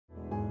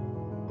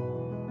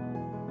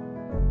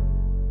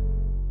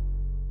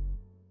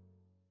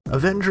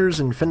Avengers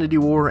Infinity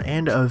War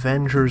and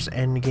Avengers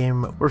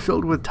Endgame were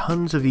filled with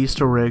tons of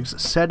Easter eggs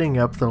setting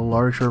up the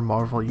larger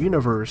Marvel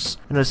universe,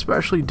 and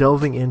especially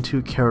delving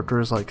into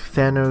characters like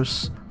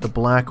Thanos, the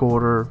Black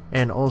Order,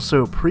 and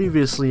also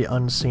previously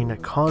unseen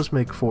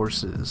cosmic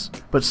forces.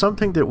 But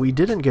something that we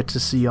didn't get to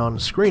see on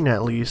screen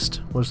at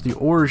least was the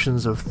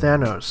origins of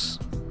Thanos.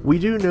 We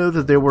do know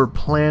that there were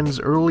plans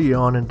early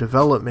on in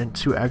development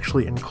to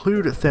actually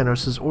include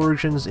Thanos'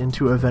 origins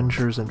into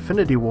Avengers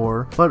Infinity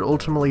War, but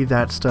ultimately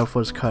that stuff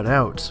was cut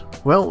out.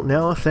 Well,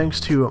 now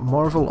thanks to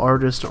Marvel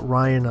artist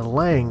Ryan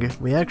Lang,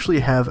 we actually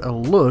have a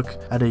look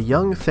at a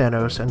young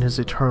Thanos and his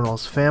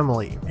Eternals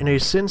family. In a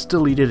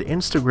since-deleted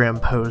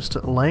Instagram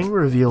post, Lang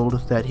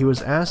revealed that he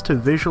was asked to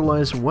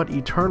visualize what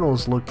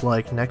Eternals looked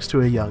like next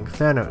to a young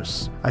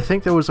Thanos. I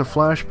think there was a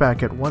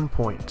flashback at one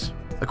point.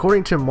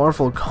 According to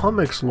Marvel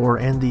Comics lore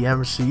and the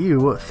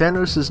MCU,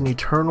 Thanos is an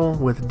Eternal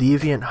with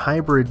deviant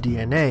hybrid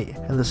DNA,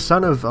 and the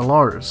son of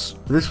Alars.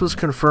 This was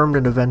confirmed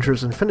in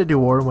Avengers Infinity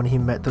War when he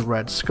met the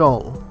Red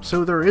Skull,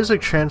 so there is a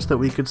chance that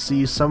we could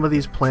see some of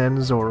these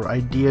plans or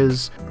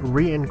ideas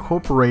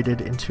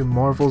reincorporated into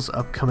Marvel's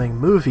upcoming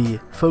movie,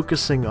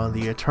 focusing on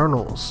the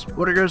Eternals.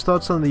 What are your guys'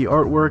 thoughts on the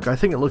artwork? I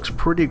think it looks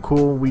pretty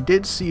cool. We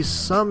did see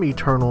some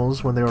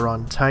Eternals when they were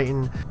on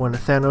Titan, when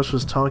Thanos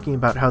was talking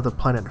about how the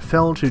planet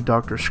fell to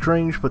Doctor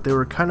Strange, but they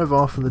were kind of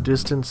off in the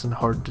distance and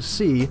hard to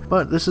see.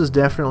 But this is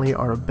definitely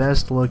our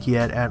best look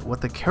yet at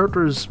what the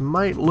characters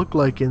might look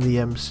like in the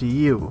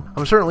MCU.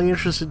 I'm certainly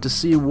interested to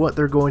see what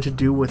they're going to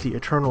do with the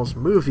Eternals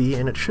movie,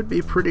 and it should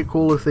be pretty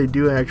cool if they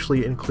do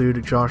actually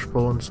include Josh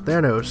Brolin's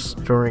Thanos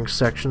during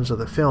sections of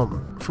the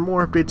film. For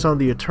more updates on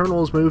the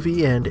Eternals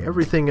movie and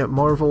everything at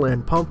Marvel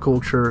and pop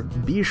culture,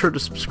 be sure to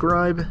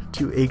subscribe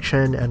to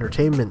HN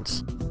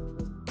Entertainment.